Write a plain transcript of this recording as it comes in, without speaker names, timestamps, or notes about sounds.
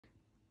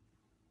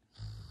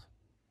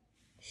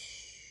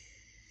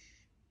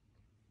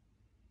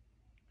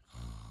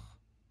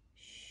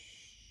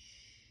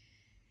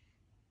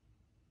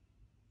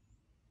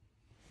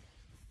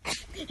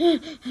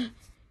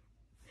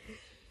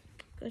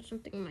Got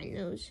something in my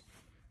nose.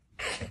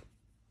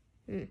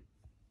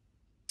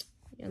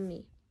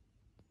 Yummy.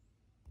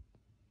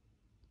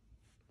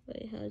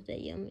 Wait, how is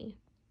that yummy?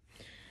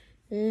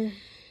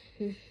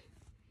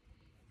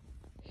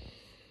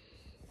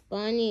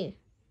 Bonnie.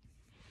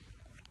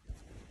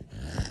 I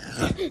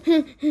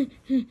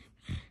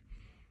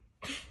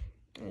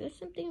got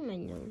something in my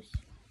nose.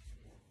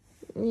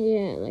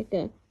 Yeah, like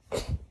a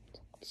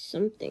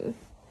something.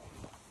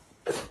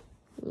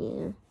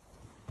 Yeah.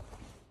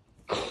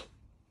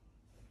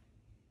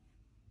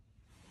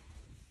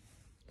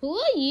 Who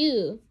are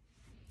you?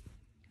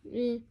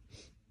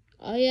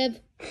 I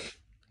have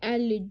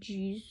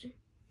allergies.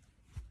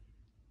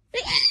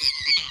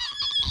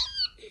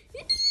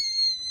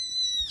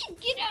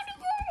 Get out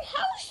of our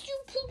house, you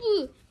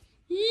poo-poo!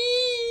 We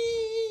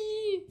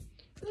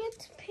have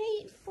to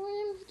pay for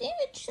him. Damn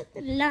it, shut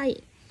the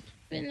light.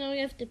 But now we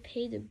have to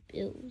pay the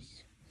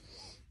bills.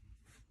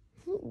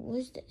 Who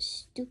was that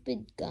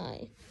stupid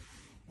guy?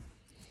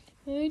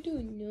 I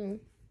don't know,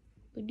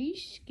 but he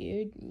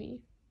scared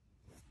me.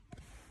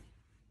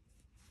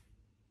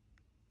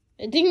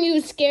 I think he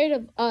was scared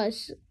of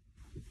us.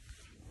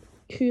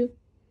 True.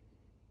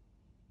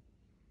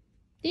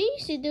 Didn't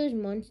you see those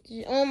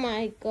monsters? Oh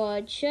my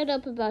god, shut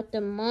up about the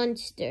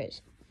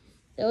monsters.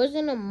 There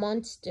wasn't a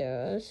monster,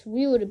 or else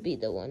we would be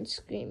the ones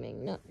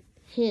screaming, not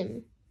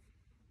him.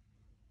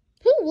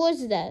 Who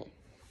was that?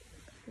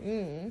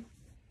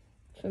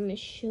 From a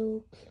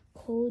show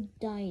called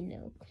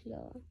Dino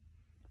Claw.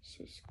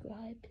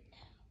 Subscribe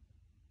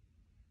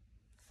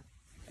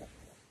now.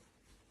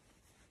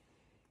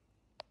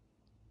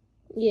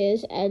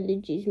 Yes,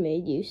 allergies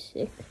made you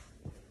sick.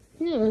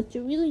 No, it's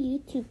a real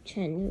YouTube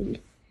channel.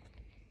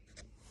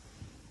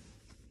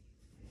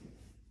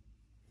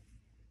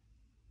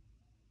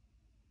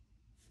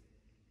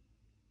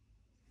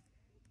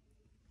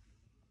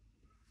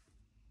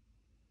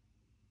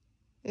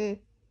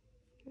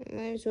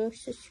 Might as well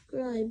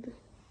subscribe.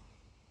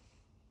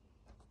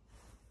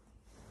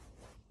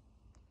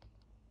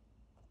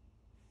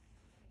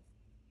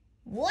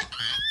 What?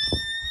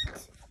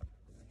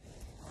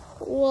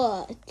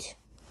 What?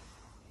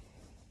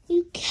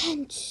 You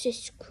can't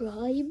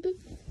subscribe.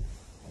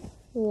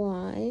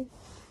 Why?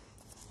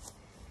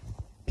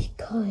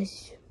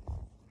 Because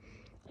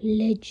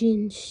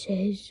legend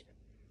says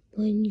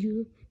when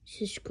you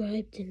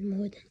subscribe to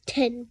more than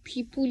 10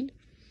 people,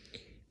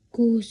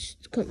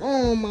 ghosts come.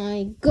 Oh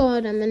my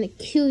god, I'm gonna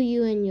kill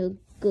you and your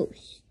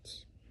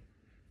ghosts.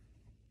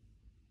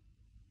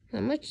 How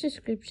much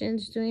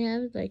subscriptions do we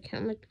have? Like, how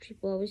much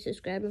people are we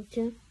subscribing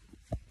to?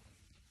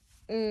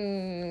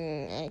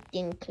 I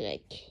think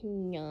like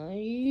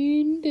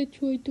 9.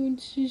 That's why I don't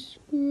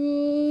subscribe.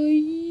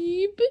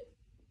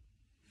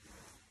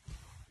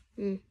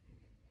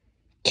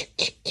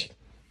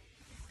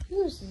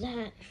 Who's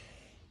that?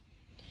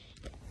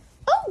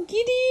 Oh,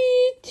 get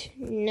it!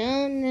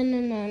 No.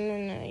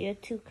 You're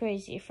too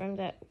crazy from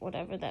that,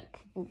 whatever that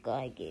poo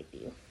guy gave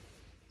you.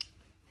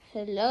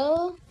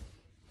 Hello?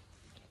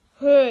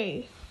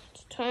 Hey,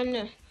 it's time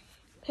to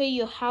pay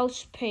your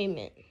house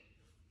payment.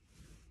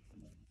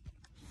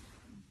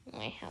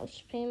 My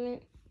house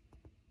payment?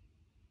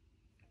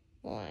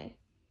 Why?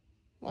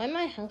 Why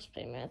my house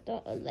payment? I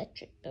thought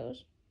electric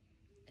those.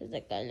 Because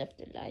that guy left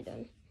the light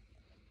on.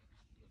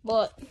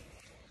 But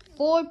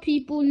 4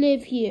 people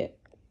live here.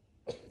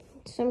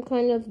 Some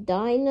kind of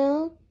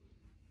Dino,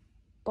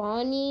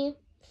 Bonnie,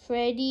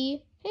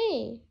 Freddy.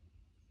 Hey.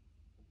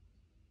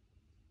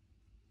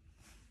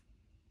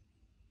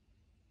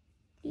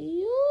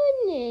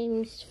 Your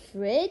name's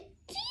Freddy?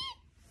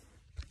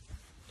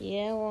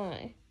 Yeah,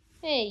 why?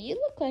 Hey, you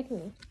look like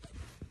me.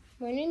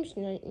 My name's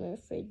Nightmare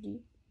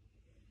Freddy.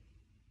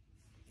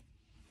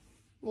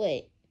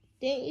 Wait,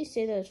 didn't you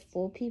say there's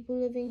 4 people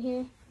living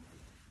here?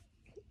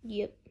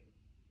 Yep.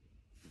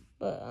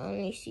 But I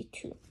only see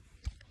 2.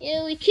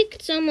 Yeah, we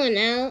kicked someone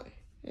out.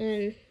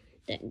 And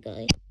that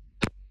guy.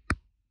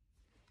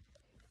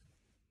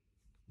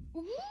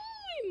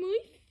 Hi, my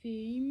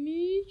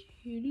famous.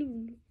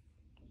 Hello.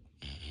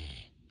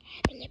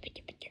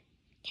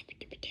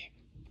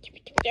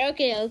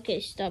 Okay,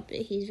 stop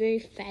it. He's very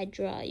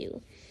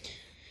fragile.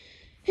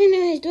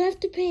 Anyways, do I have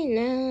to pay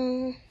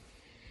now?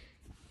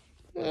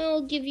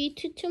 I'll give you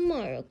to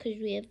tomorrow because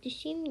we have the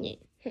same name.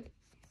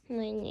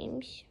 My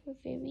name's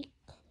very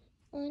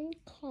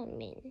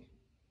uncommon.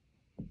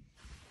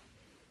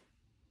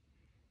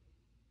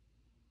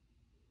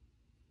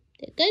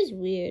 That guy's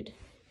weird.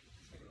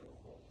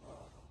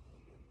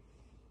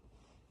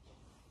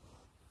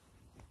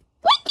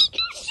 What did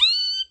you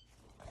see?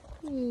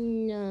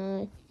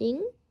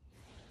 Nothing.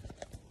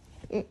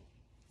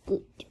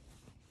 Good.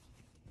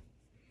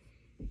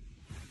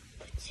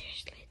 But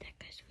seriously, that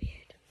guy's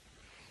weird.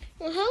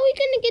 Well, how are we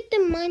gonna get the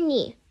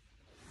money?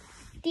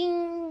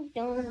 Ding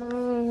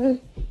dong.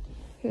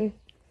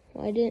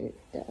 Why didn't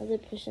the other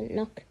person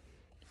knock?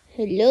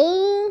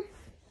 Hello?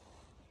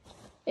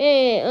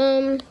 Hey,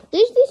 there's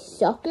this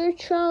soccer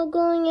trial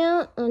going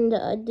out on the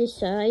other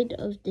side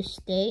of the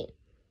state.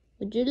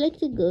 Would you like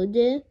to go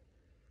there?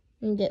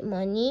 and get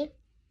money.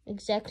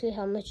 Exactly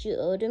how much you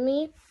owe to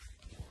me.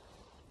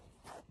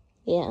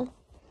 Yeah.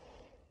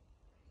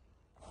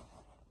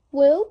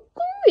 Well,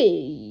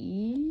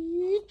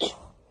 great.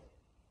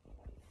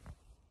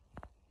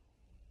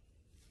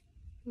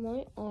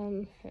 My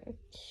arm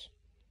hurts.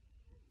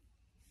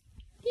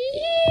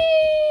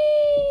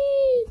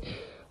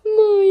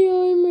 My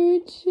arm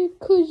hurts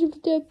because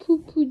of that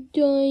poo-poo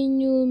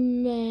dino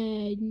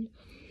man.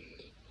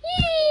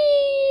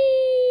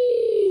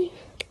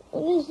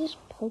 What does this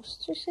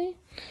poster say?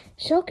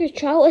 Soccer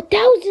trial,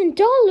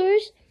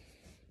 $1,000?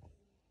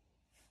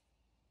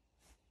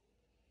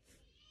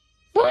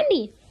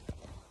 Bonnie!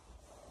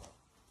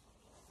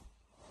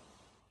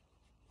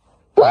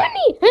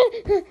 Bonnie!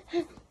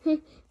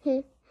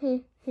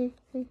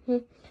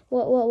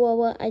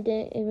 What? I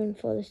didn't even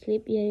fall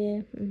asleep.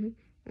 Yeah.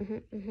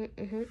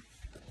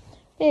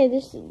 Hey,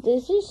 this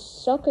is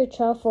soccer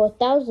trial for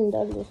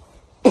 $1,000.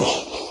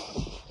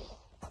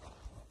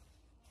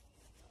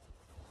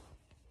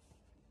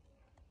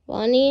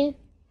 Bonnie?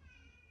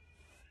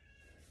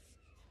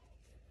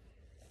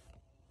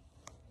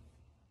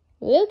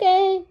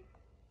 Okay.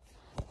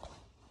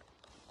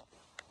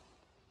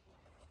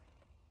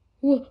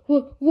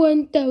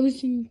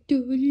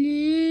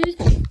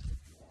 $1,000.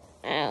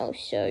 Ow,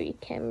 sorry,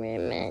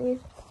 cameraman.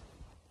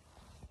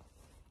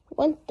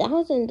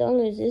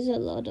 $1,000 is a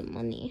lot of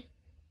money.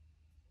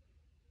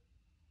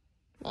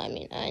 I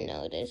mean, I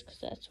know this because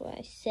that's what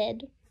I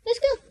said. Let's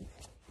go.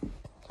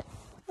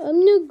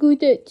 I'm not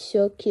good at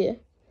soccer.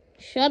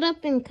 Shut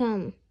up and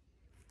come.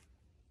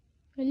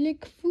 I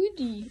like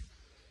foodie.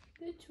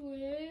 That's why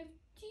I have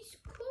this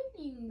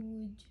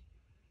Collingwood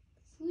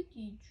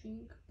foodie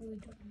drink.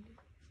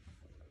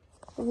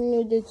 Oh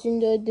no, that's in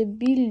the other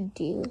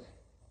building.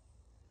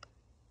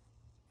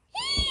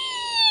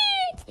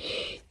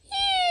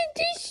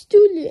 They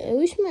stole it. I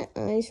wish my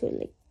eyes were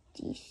like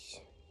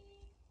this.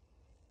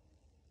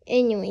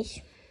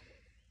 Anyways.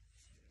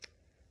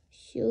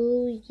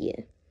 So,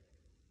 yeah.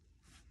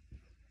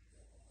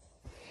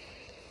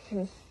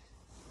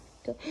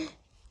 Go.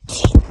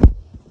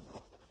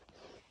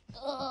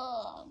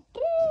 Oh,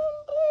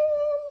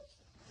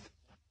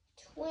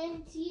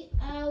 20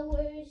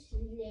 hours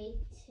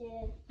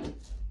later.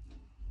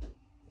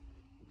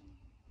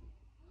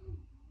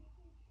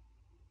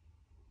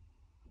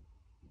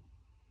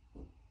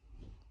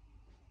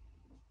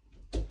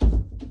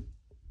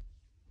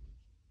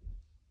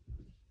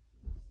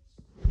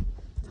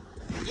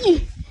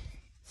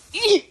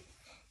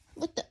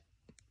 What the?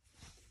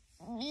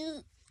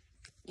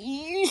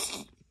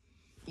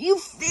 You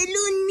fell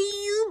on me,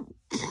 you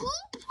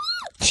poop.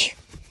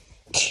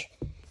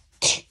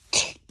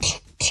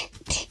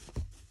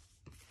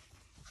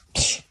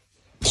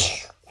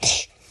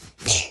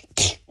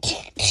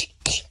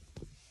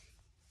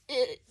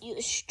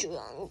 You're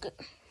strong.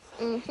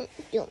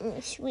 Don't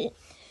mess with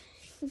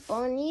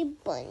Bonnie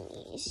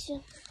bunnies.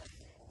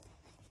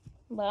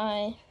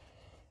 Bye.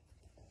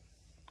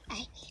 I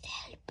need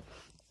help.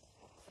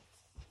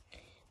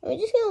 Are we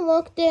just gonna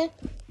walk there?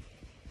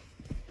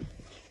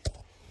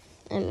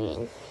 I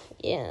mean,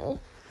 yeah.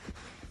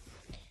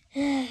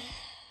 I'm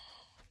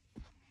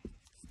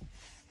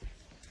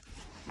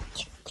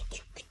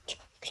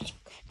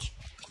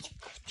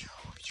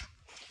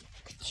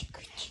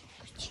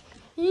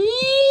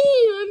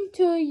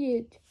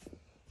tired.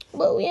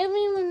 But we haven't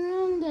even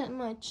run that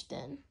much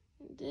then.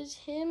 There's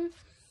him.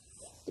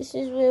 This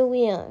is where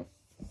we are.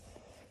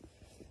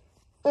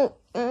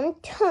 I'm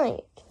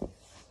tired.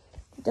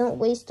 Don't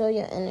waste all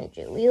your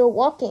energy. We are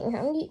walking.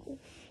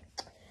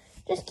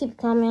 Just keep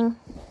coming.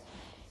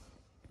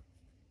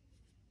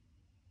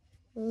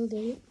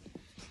 Okay.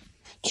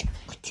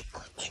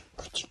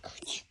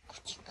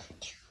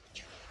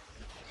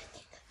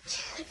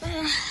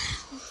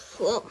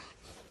 Well,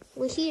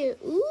 we're here.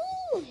 Ooh,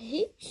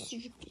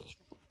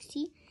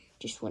 see?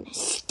 Just want to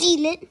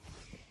steal it.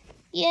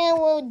 Yeah,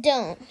 well,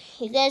 don't.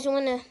 You guys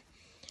want to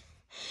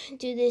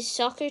do this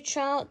soccer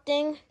trial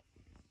thing?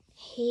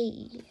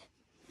 Hey.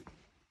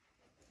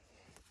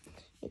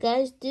 You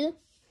guys do?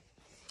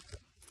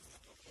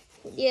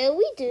 Yeah,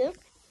 we do.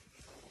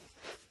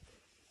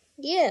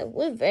 Yeah,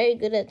 we're very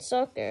good at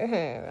soccer,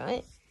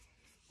 right?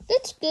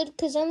 That's good,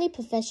 because only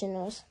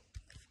professionals.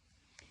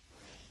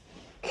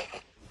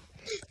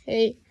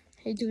 Hey,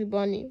 Three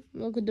Bonnie,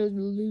 look at those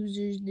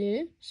losers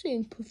there.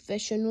 Saying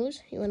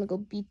professionals. You want to go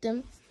beat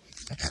them?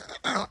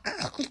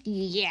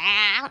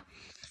 Yeah.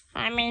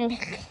 I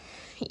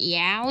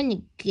want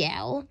to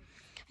go.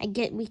 I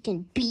get we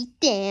can beat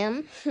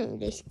them.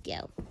 Let's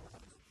go.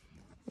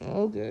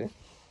 Okay.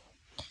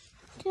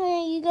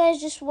 Okay, you guys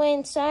just wait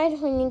inside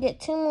when you get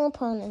 2 more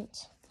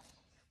opponents.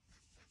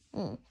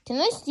 Can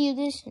I steal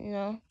this?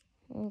 No.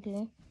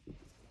 Okay.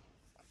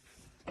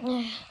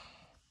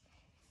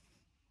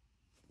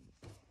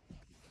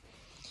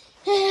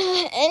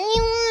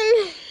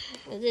 Anyone?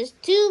 There's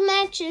 2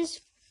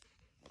 matches.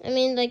 I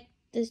mean, like,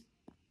 there's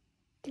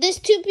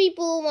 2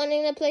 people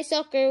wanting to play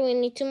soccer. We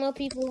need 2 more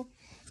people.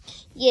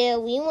 Yeah,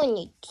 we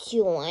want to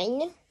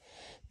join.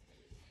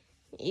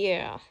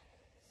 Yeah.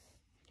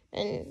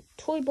 And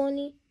Toy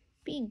Bonnie,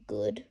 be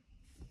good.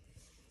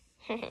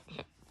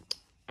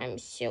 I'm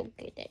so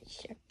good at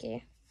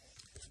soccer.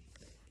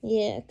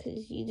 Yeah,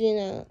 because you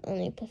didn't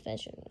only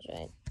professionals,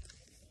 right?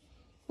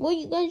 Well,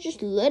 you guys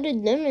just let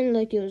them in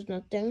like it was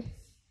nothing.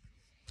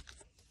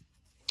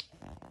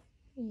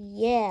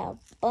 Yeah,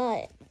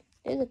 but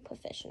they look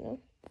professional.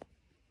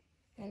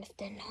 And if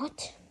they're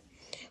not,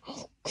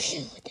 I'll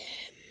kill them.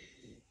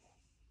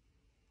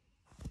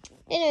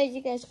 Anyways,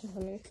 you guys can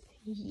come in.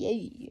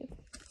 Yeah.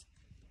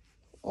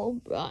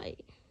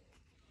 Alright.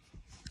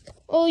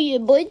 Oh yeah,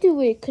 by the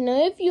way, can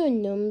I have your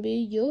number?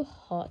 You're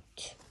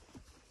hot.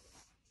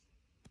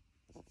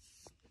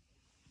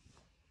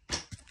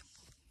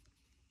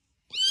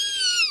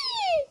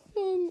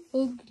 I'm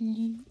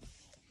ugly.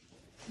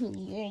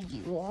 Yeah,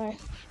 you are.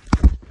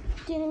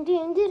 Dun,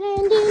 dun, dun,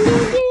 dun, dun, dun,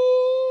 dun.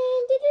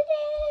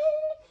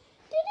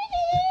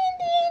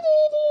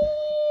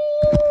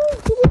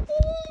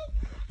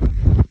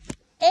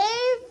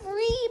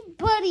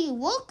 Everybody,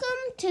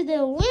 welcome to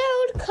the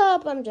World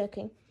Cup. I'm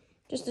joking.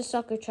 Just a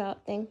soccer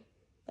trout thing.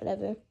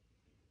 Whatever.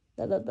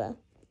 Blah, blah, blah.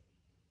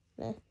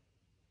 Nah.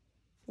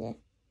 Nah.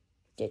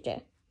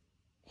 Jojo.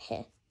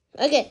 Heh.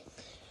 Okay.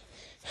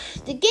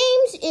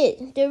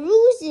 The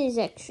rules is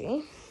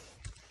actually,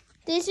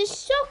 there's a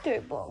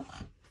soccer ball.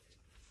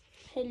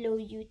 Hello,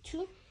 you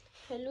two.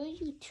 Hello,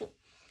 you two.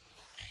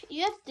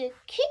 You have to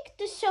kick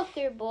the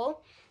soccer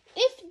ball.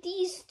 If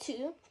these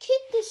two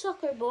kick the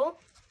soccer ball,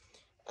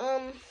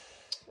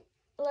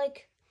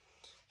 like,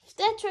 if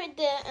that's right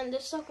there and the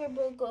soccer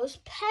ball goes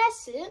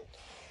past it,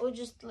 or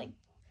just like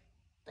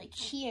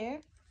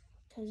here,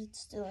 because it's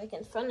still like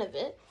in front of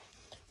it,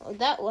 or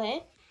that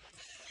way,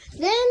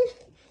 then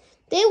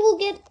they will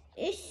get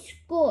a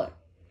score.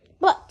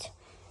 But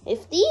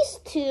if these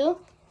two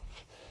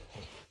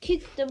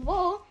kick the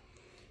ball,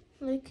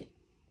 like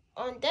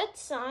on that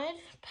side,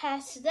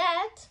 past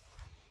that,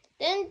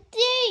 then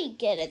they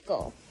get a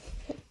goal.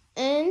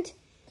 And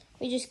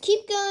we just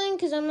keep going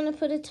because I'm going to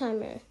put a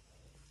timer.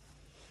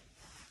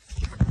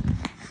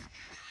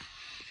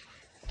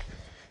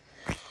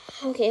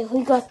 Okay,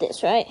 we got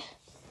this, right?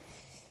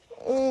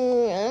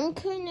 I'm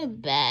kind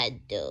of bad,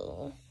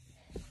 though.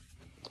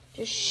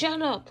 Just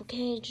shut up,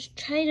 okay? Just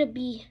try to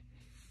be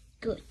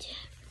good.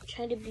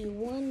 Try to be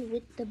one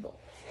with the ball.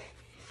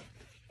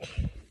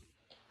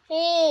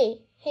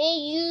 Hey,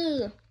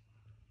 you.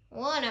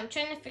 What? I'm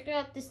trying to figure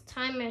out this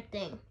timer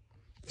thing.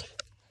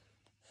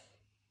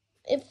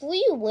 If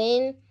we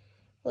win,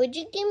 would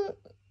you give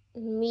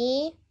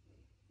me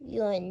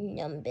your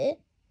number?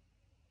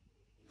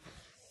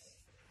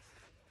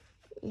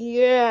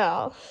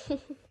 Yeah.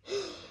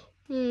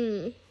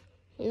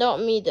 Not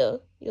me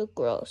though. You're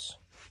gross.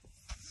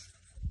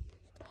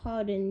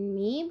 Pardon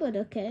me, but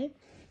okay.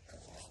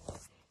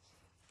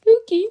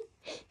 Okay,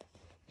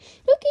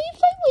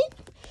 if I win,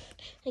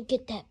 I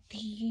get that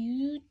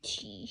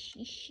beauty.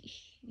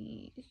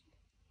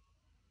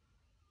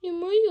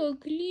 Am I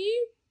ugly?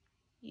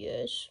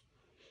 Yes.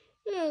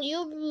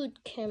 You're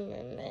rude,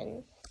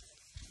 cameraman.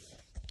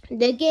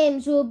 The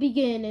games will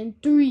begin in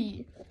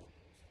 3.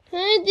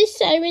 This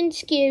siren's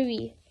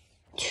scary.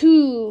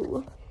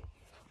 2.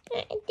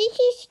 This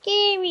is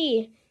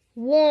scary.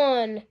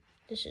 1.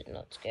 This is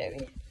not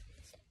scary.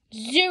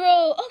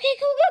 0. Okay,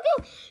 go.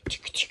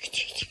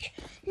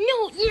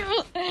 No.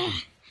 Yeah.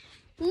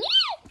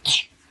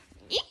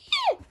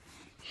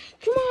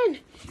 Come on.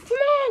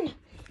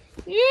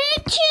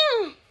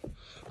 Yeah.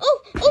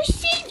 Oh,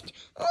 saved.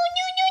 Oh,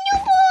 no.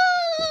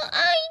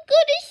 I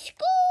got a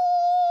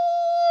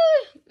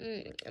score.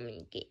 I'm going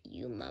to get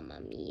you, Mamma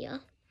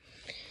Mia.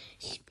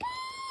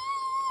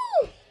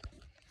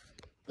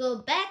 Go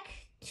back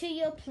to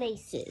your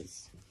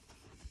places.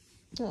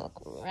 Oh,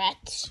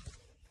 rats.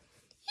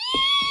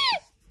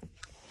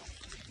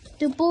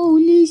 The ball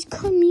is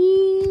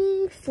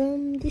coming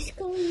from the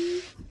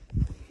sky.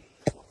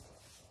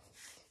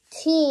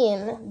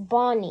 Team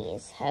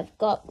Bonnies have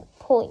got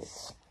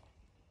points.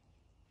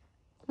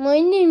 My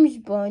name's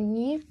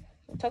Bonnie.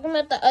 I'm talking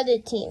about the other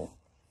team.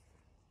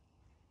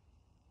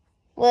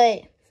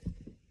 Wait.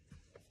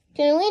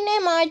 Can we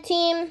name our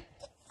team?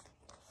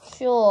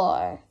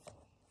 Sure.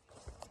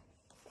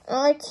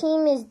 Our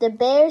team is the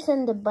Bears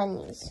and the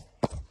Bunnies.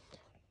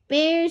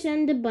 Bears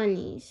and the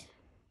Bunnies.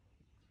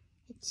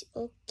 It's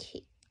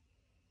okay.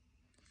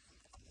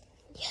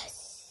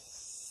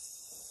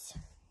 Yes.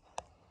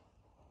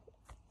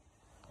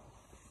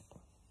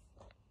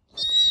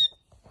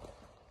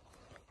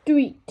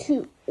 Three,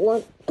 2,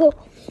 1, go.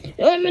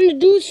 I'm gonna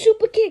do a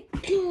super kick.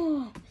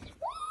 Woo!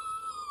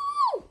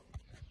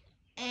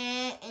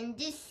 And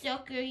this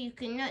soccer, you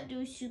cannot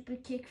do a super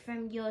kick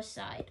from your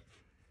side.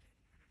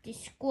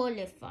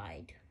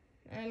 Disqualified.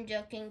 I'm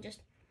joking,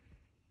 just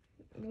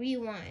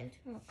rewind.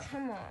 Oh,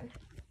 come on.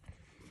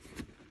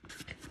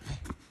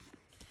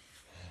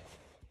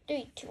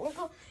 3, 2, 1,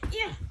 go.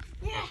 Yeah.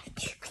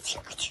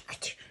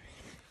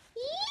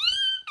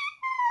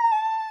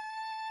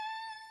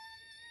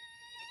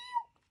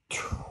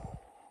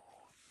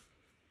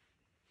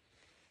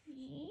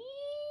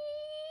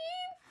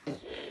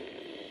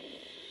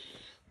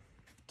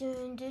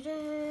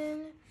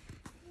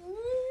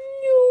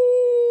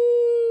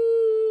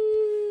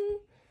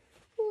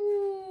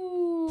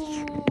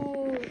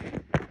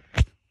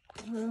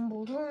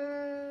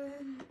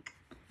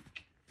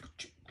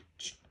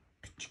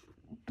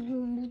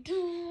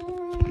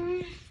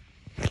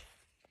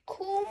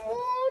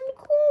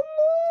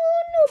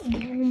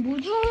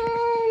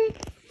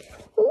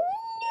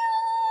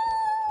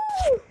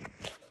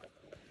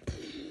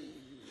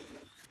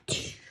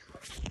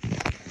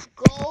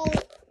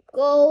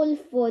 Goal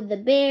for the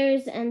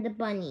bears and the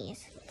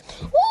bunnies.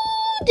 Ooh,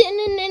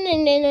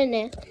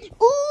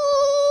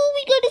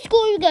 we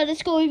gotta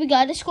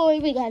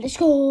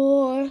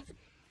score.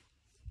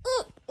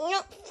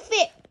 Not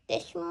fair.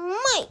 That's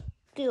my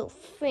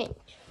girlfriend.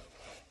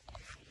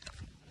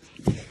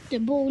 The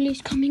ball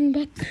is coming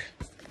back.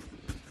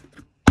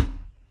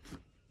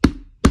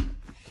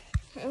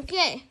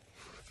 Okay.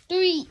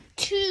 3,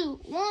 2,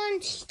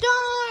 1,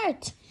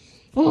 start.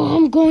 Oh,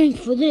 I'm going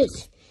for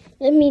this.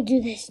 Let me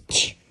do this.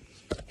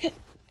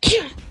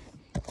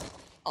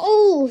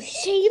 Oh,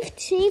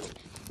 saved. You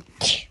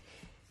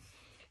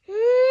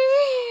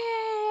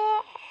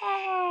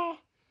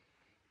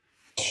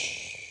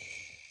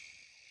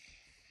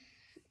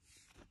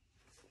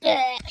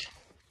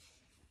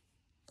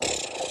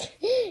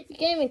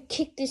can't even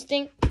kick this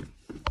thing.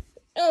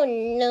 Oh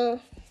no.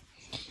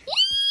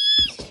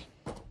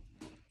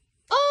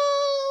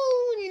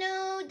 Oh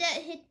no,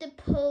 that hit the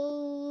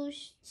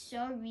post.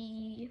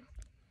 Sorry.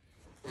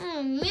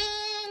 Oh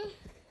man.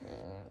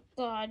 Oh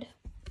God.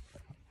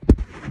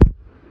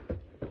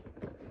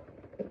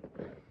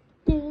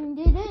 Dun,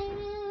 dun,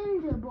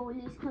 dun. The ball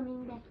is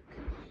coming back.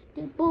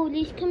 The ball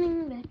is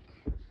coming back.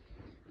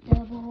 The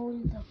ball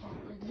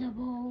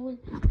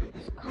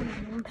is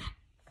coming back.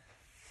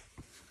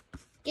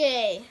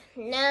 Okay,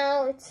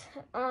 now it's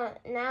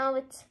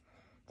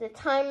the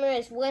timer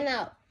has went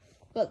out.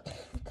 But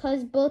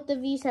because both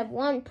of you have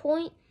 1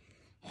 point,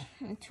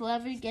 it's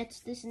whoever gets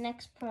this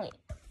next point.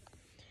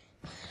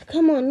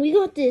 Come on, we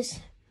got this.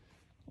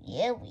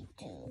 Yeah, we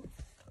do.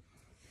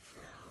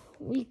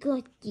 We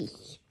got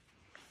this.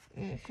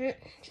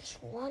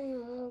 Just one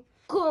more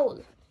goal.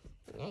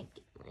 And I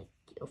get my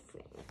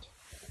girlfriend.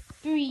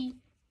 3,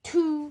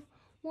 2,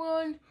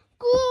 1,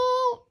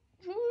 go!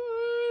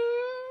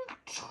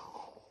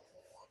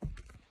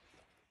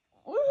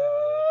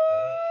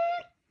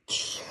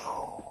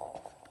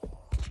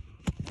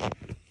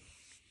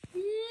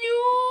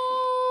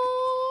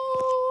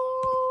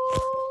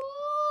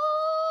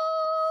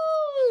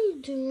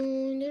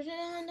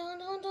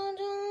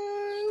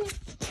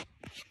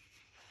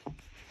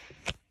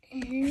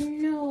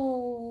 No.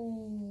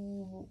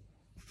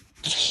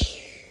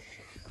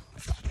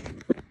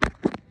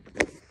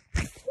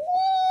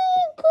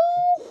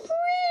 Go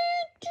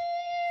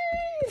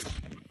Freddy!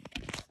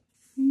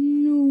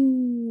 No.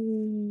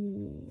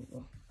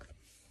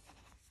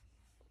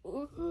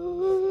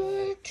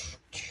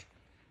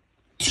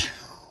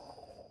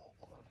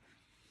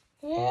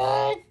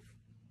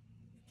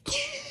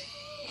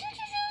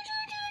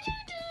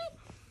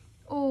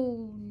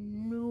 Oh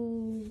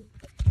no.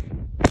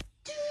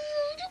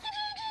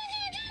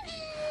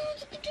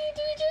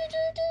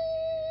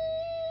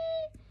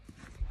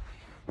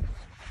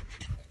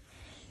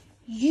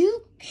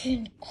 You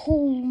can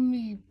call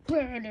me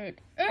bad at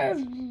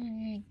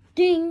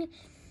everything,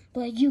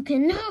 but you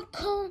cannot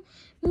call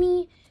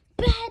me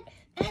bad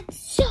at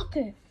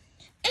soccer.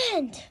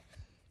 And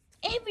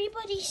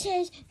everybody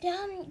says that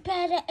I'm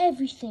bad at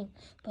everything,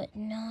 but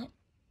not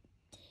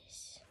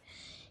this.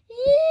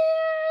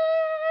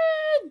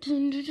 Yeah.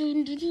 Dun, dun,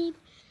 dun, dun, dun.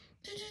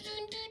 Dun,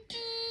 dun, dun, dun.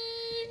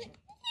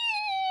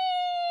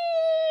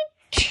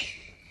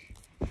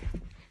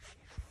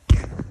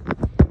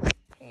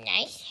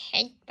 Nice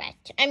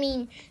headbutt. I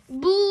mean,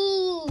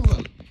 boo.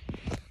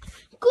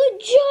 Good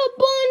job,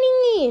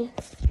 Bonnie.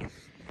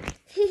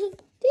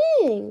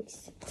 Thanks.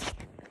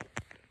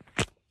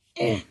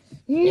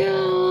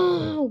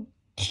 No.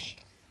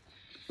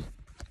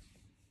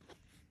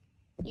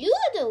 You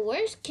are the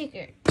worst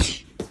kicker.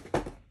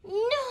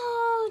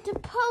 No, the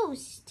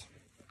post.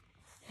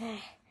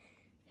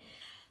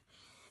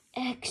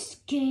 X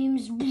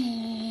Games.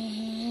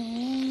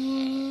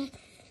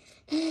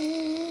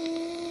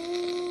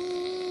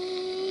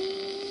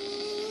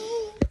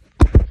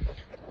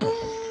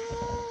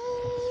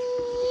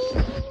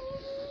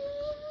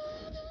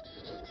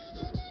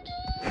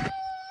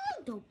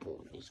 The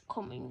ball is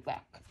coming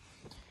back.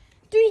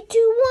 3,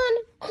 2,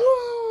 1,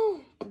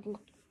 go!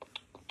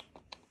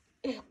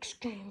 X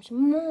Games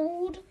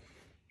mode.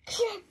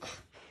 Check.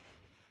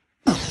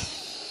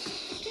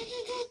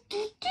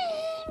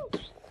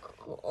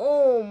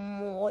 Oh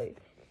my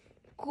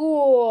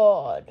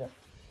God.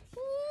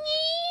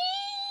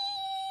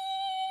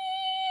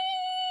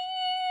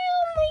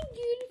 My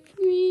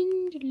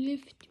girlfriend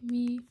left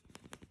me.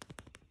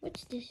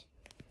 What's this?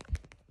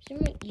 Is it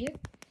my ear?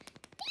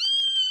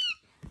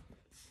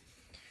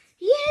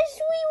 Yes,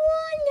 we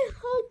won!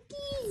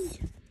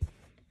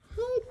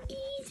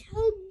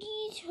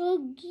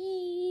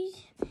 Huggies.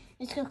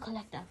 Let's go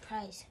collect our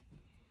prize.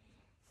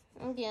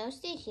 Okay, I'll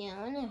stay here.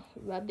 I wanna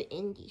rub it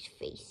in this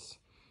face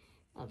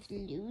of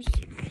losers.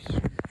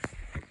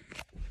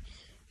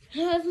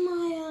 Have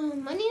my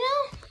money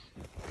now?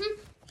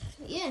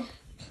 Yeah.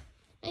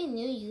 I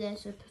knew you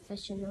guys were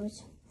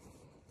professionals.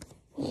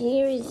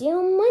 Here is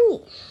your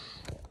money.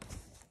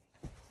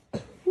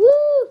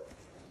 Woo!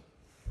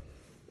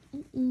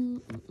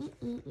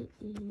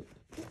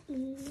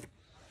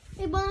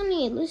 Hey,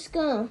 Bonnie, let's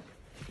go.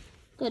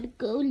 Gotta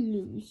go,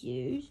 losers.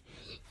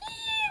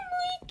 Yeah,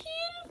 my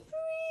girlfriend.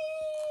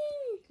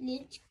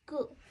 Let's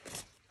go.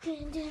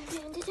 Dun, dun,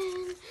 dun, dun,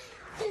 dun.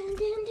 Dun,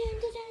 dun, dun,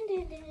 dun,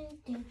 dun, dun,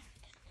 dun.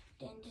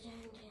 Dun, dun,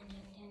 dun, dun,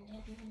 dun,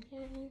 dun,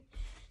 dun, dun.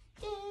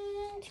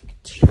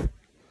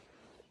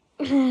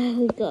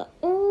 We got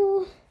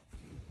all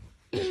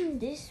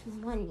this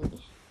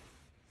money.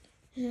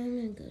 I'm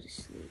gonna go to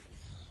sleep.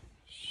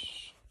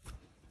 Shh.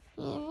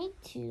 Yeah, me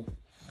too.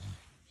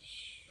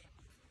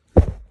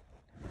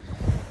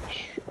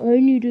 I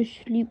need to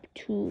sleep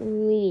too.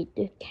 Meet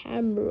the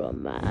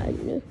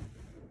cameraman.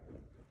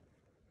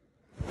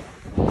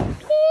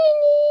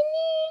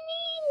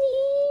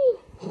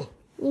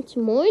 It's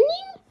morning?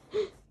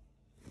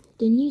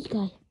 The news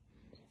guy.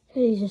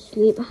 He's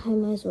asleep. I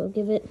might as well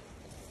give it.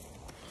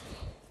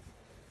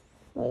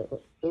 Wait,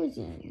 who was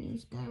that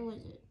news guy?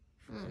 Was it?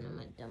 I don't know,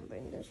 my dumb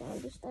brain doesn't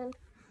understand.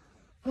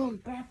 I'm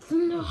back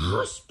from the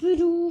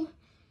hospital.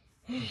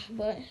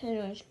 But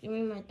anyways, give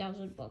me my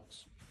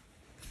 $1,000.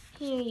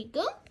 Here you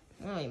go.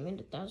 Oh, you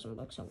made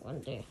 $1,000 in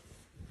one day.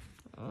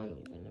 I'm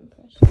even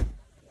impressed.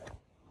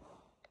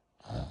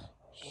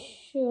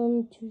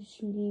 I'm too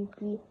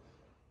sleepy.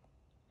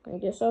 I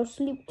guess I'll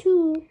sleep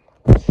too.